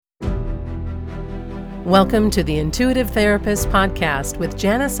Welcome to the Intuitive Therapist Podcast with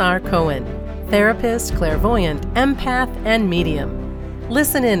Janis R. Cohen, therapist, clairvoyant, empath, and medium.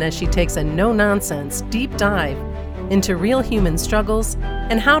 Listen in as she takes a no-nonsense deep dive into real human struggles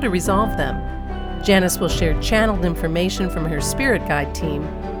and how to resolve them. Janis will share channeled information from her spirit guide team,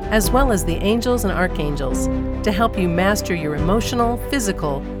 as well as the angels and archangels, to help you master your emotional,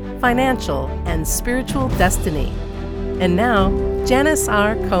 physical, financial, and spiritual destiny. And now, Janis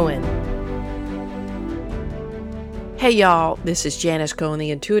R. Cohen. Hey y'all, this is Janis Cohen, the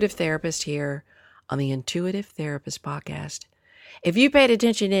Intuitive Therapist here on the Intuitive Therapist Podcast. If you paid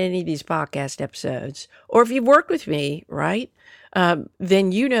attention to any of these podcast episodes, or if you've worked with me, right,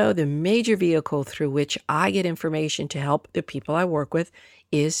 then you know the major vehicle through which I get information to help the people I work with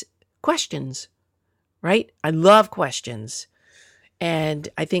is questions, right? I love questions. And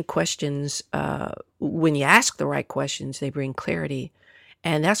I think questions, when you ask the right questions, they bring clarity.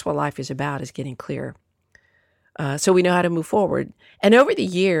 And that's what life is about, is getting clear. So we know how to move forward. And over the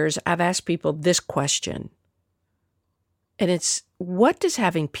years, I've asked people this question. And it's, what does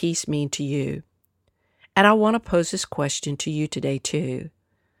having peace mean to you? And I want to pose this question to you today, too.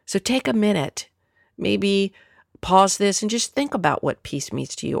 So take a minute, maybe pause this and just think about what peace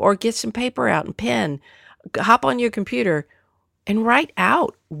means to you, or get some paper out and pen, hop on your computer and write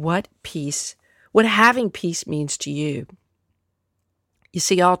out what having peace means to you. You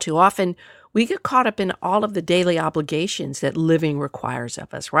see, all too often, we get caught up in all of the daily obligations that living requires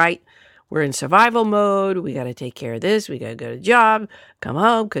of us, right? We're in survival mode. We got to take care of this. We got to go to the job, come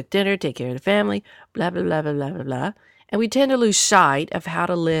home, cook dinner, take care of the family, blah, blah, blah, blah, blah, blah, blah. And we tend to lose sight of how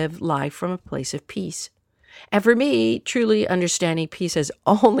to live life from a place of peace. And for me, truly understanding peace has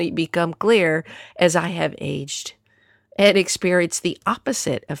only become clear as I have aged and experienced the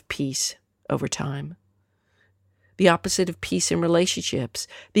opposite of peace over time. The opposite of peace in relationships,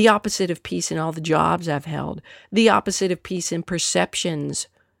 the opposite of peace in all the jobs I've held, the opposite of peace in perceptions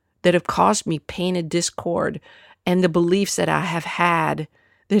that have caused me pain and discord, and the beliefs that I have had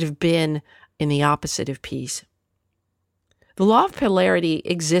that have been in the opposite of peace. The law of polarity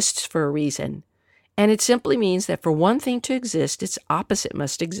exists for a reason, and it simply means that for one thing to exist, its opposite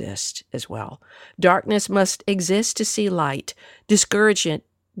must exist as well. Darkness must exist to see light. Discouragement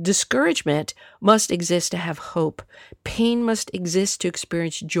must exist to have hope. Pain must exist to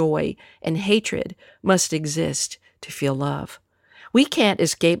experience joy, and hatred must exist to feel love. We can't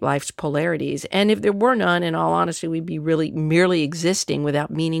escape life's polarities, and if there were none, in all honesty, we'd be really merely existing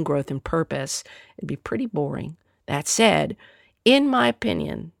without meaning, growth, and purpose. It'd be pretty boring. That said, in my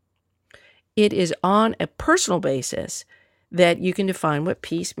opinion, it is on a personal basis that you can define what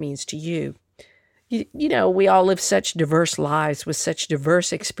peace means to you. You know, we all live such diverse lives with such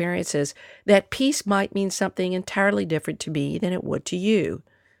diverse experiences that peace might mean something entirely different to me than it would to you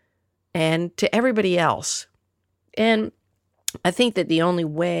and to everybody else. And I think that the only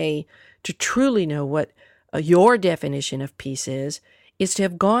way to truly know what your definition of peace is to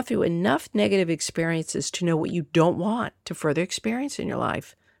have gone through enough negative experiences to know what you don't want to further experience in your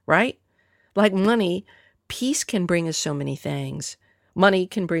life, right? Like money, peace can bring us so many things. Money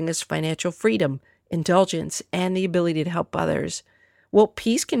can bring us financial freedom, indulgence, and the ability to help others. Well,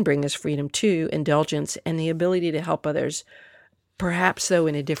 peace can bring us freedom too, indulgence, and the ability to help others, perhaps though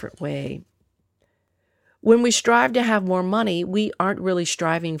in a different way. When we strive to have more money, we aren't really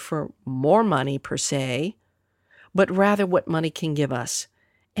striving for more money per se, but rather what money can give us.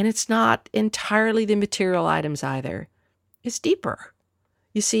 And it's not entirely the material items either. It's deeper.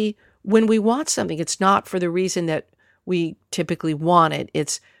 You see, when we want something, it's not for the reason that we typically want it.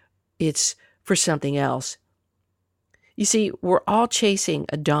 It's for something else. You see, we're all chasing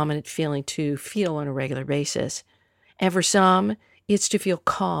a dominant feeling to feel on a regular basis. And for some, it's to feel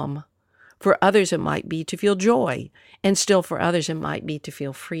calm. For others, it might be to feel joy. And still for others, it might be to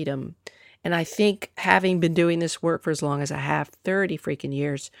feel freedom. And I think, having been doing this work for as long as I have, 30 freaking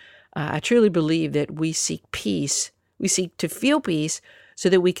years, I truly believe that we seek peace. We seek to feel peace so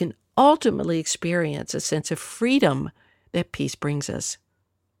that we can ultimately experience a sense of freedom that peace brings us.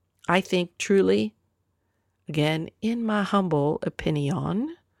 I think truly, again, in my humble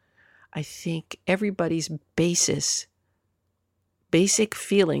opinion, I think everybody's basic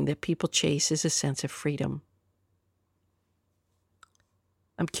feeling that people chase is a sense of freedom.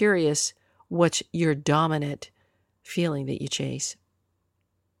 I'm curious, what's your dominant feeling that you chase?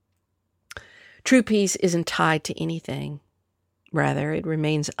 True peace isn't tied to anything. Rather, it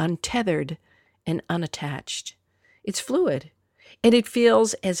remains untethered and unattached. It's fluid. And it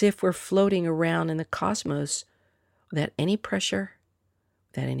feels as if we're floating around in the cosmos without any pressure,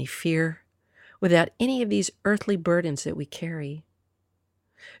 without any fear, without any of these earthly burdens that we carry.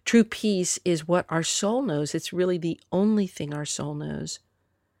 True peace is what our soul knows. It's really the only thing our soul knows.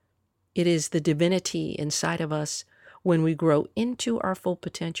 It is the divinity inside of us when we grow into our full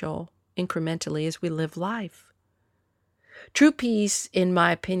potential incrementally as we live life. True peace, in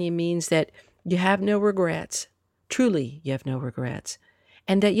my opinion, means that you have no regrets. Truly, you have no regrets.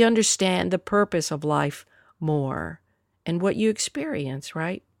 And that you understand the purpose of life more and what you experience,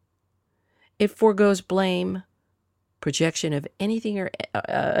 right? It forgoes blame, projection of anything or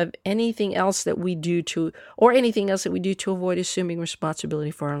of anything else that we do to, or anything else that we do to avoid assuming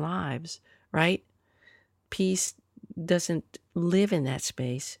responsibility for our lives, right? Peace doesn't live in that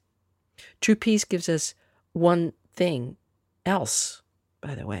space. True peace gives us one thing else,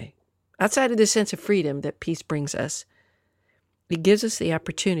 by the way, outside of the sense of freedom that peace brings us. It gives us the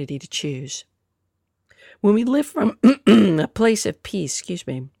opportunity to choose. When we live from a place of peace,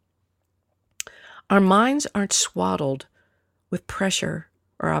 our minds aren't swaddled with pressure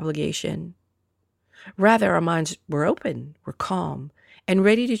or obligation. Rather, our minds were open, we're calm, and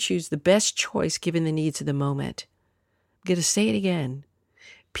ready to choose the best choice given the needs of the moment. I'm going to say it again.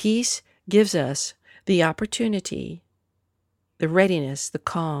 Peace gives us the opportunity, the readiness, the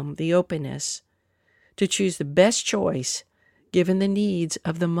calm, the openness to choose the best choice given the needs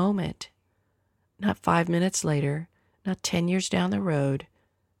of the moment. Not 5 minutes later, not 10 years down the road,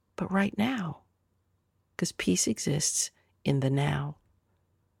 but right now. Because peace exists in the now.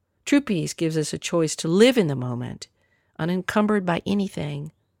 True peace gives us a choice to live in the moment, unencumbered by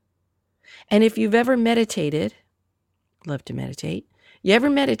anything. And if you've ever meditated, love to meditate, you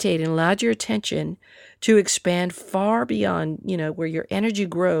ever meditate and allowed your attention to expand far beyond, where your energy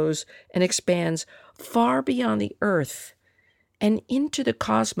grows and expands far beyond the earth and into the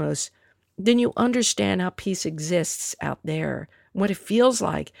cosmos, then you understand how peace exists out there, what it feels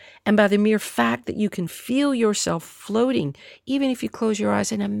like. And by the mere fact that you can feel yourself floating, even if you close your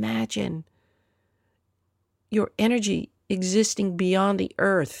eyes and imagine your energy existing beyond the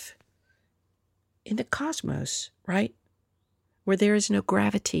earth in the cosmos, right? Where there is no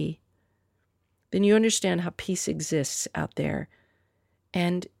gravity, then you understand how peace exists out there.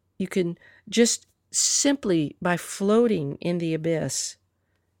 And you can just simply by floating in the abyss,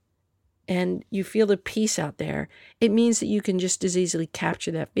 and you feel the peace out there, it means that you can just as easily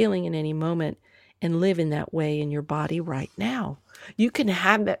capture that feeling in any moment and live in that way in your body right now. You can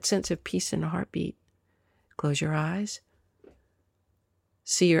have that sense of peace in a heartbeat. Close your eyes.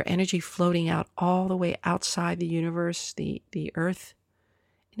 See your energy floating out all the way outside the universe, the earth,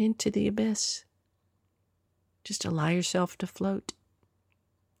 and into the abyss. Just allow yourself to float.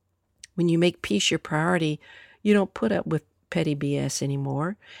 When you make peace your priority, you don't put up with petty BS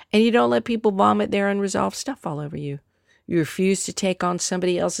anymore, and you don't let people vomit their unresolved stuff all over you. You refuse to take on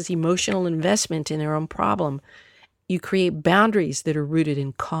somebody else's emotional investment in their own problem. You create boundaries that are rooted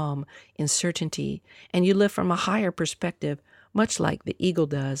in calm, in certainty, and you live from a higher perspective, much like the eagle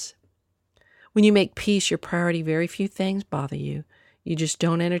does. When you make peace your priority, very few things bother you. You just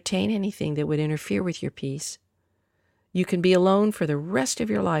don't entertain anything that would interfere with your peace. You can be alone for the rest of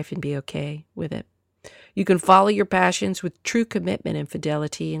your life and be okay with it. You can follow your passions with true commitment and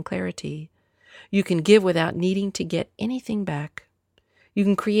fidelity and clarity. You can give without needing to get anything back. You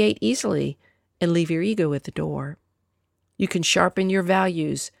can create easily and leave your ego at the door. You can sharpen your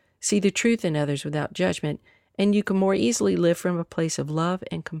values, see the truth in others without judgment, and you can more easily live from a place of love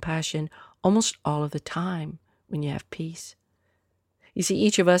and compassion almost all of the time when you have peace. You see,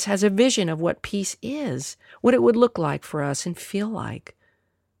 each of us has a vision of what peace is, what it would look like for us and feel like.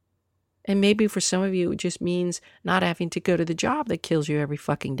 And maybe for some of you, it just means not having to go to the job that kills you every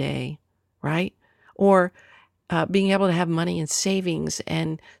fucking day, right? Or being able to have money and savings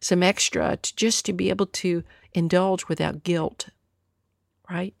and some extra just to be able to indulge without guilt,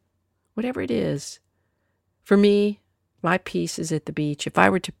 right? Whatever it is. For me, my peace is at the beach. If I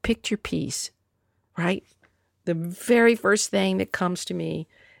were to picture peace, right? The very first thing that comes to me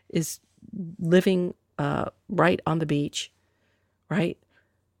is living right on the beach, right?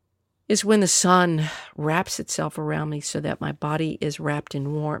 Is when the sun wraps itself around me so that my body is wrapped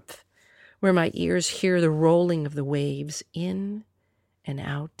in warmth, where my ears hear the rolling of the waves in and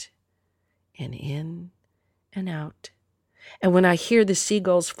out and in and out. And when I hear the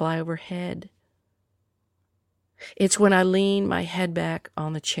seagulls fly overhead, it's when I lean my head back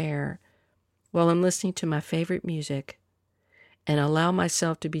on the chair while I'm listening to my favorite music and allow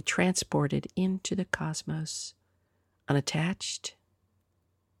myself to be transported into the cosmos, unattached,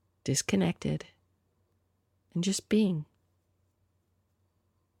 disconnected, and just being.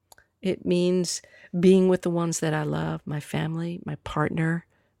 It means being with the ones that I love, my family, my partner,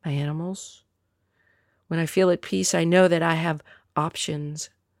 my animals. When I feel at peace, I know that I have options.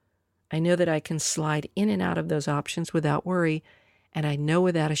 I know that I can slide in and out of those options without worry, and I know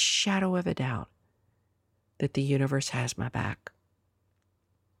without a shadow of a doubt that the universe has my back.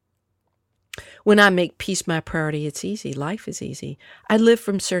 When I make peace my priority, it's easy. Life is easy. I live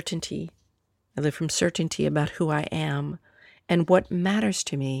from certainty. I live from certainty about who I am and what matters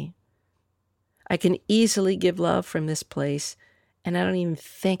to me. I can easily give love from this place, and I don't even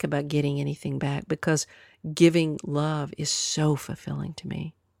think about getting anything back because giving love is so fulfilling to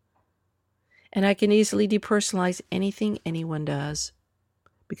me. And I can easily depersonalize anything anyone does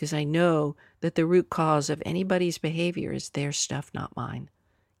because I know that the root cause of anybody's behavior is their stuff, not mine.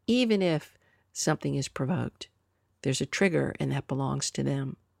 Even if something is provoked, there's a trigger and that belongs to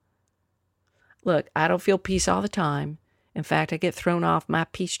them. Look, I don't feel peace all the time. In fact, I get thrown off my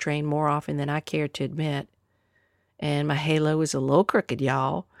peace train more often than I care to admit. And my halo is a little crooked,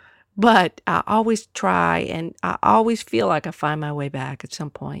 y'all. But I always try, and I always feel like I find my way back at some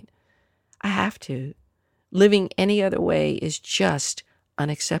point. I have to. Living any other way is just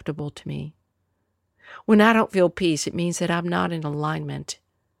unacceptable to me. When I don't feel peace, it means that I'm not in alignment.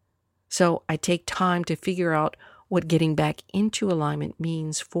 So I take time to figure out what getting back into alignment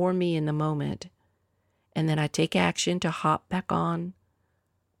means for me in the moment. And then I take action to hop back on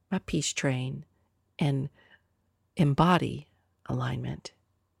my peace train and embody alignment.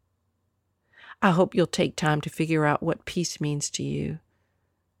 I hope you'll take time to figure out what peace means to you.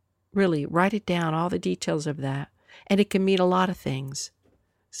 Really, write it down, all the details of that. And it can mean a lot of things.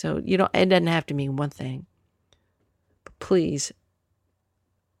 So it doesn't have to mean one thing. But please,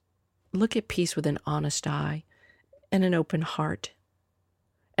 look at peace with an honest eye and an open heart.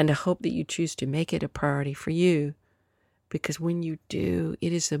 And I hope that you choose to make it a priority for you, because when you do,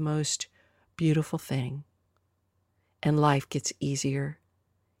 it is the most beautiful thing. And life gets easier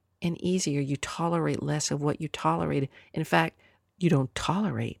and easier. You tolerate less of what you tolerated. In fact, you don't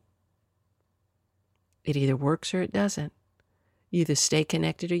tolerate. It either works or it doesn't. You either stay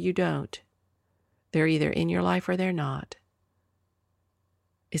connected or you don't. They're either in your life or they're not.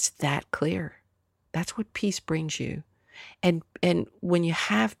 It's that clear. That's what peace brings you. And when you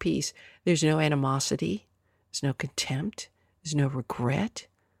have peace, there's no animosity, there's no contempt, there's no regret.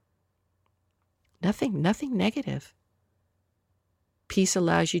 Nothing negative. Peace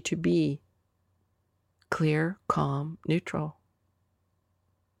allows you to be clear, calm, neutral.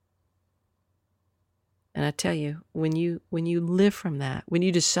 And I tell you, when you live from that, when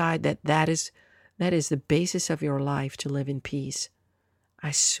you decide that is the basis of your life, to live in peace,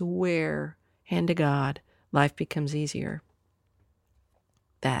 I swear, hand to God, life becomes easier.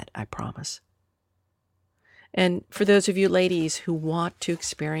 That I promise. And for those of you ladies who want to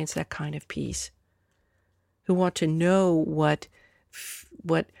experience that kind of peace, who want to know what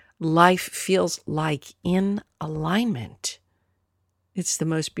life feels like in alignment, it's the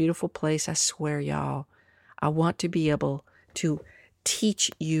most beautiful place, I swear, y'all. I want to be able to teach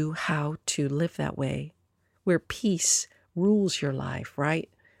you how to live that way, where peace rules your life, right?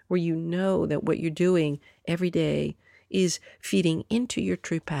 Where you know that what you're doing every day is feeding into your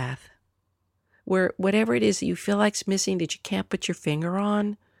true path. Where whatever it is that you feel like's missing, that you can't put your finger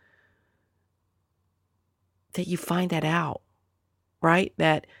on, that you find that out, right?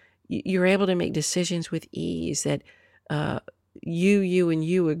 That you're able to make decisions with ease, that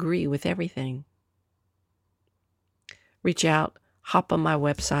you agree with everything. Reach out, hop on my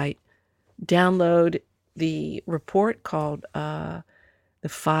website, download the report called The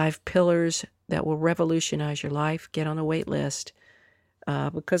 5 Pillars That Will Revolutionize Your Life. Get on the wait list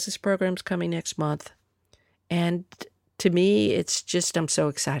because this program's coming next month. And to me, it's just, I'm so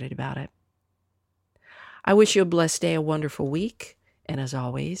excited about it. I wish you a blessed day, a wonderful week. And as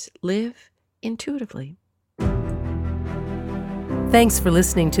always, live intuitively. Thanks for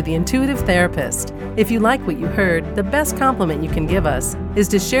listening to The Intuitive Therapist. If you like what you heard, the best compliment you can give us is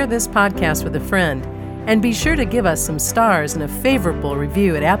to share this podcast with a friend. And be sure to give us some stars and a favorable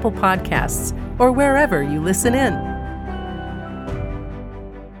review at Apple Podcasts or wherever you listen in.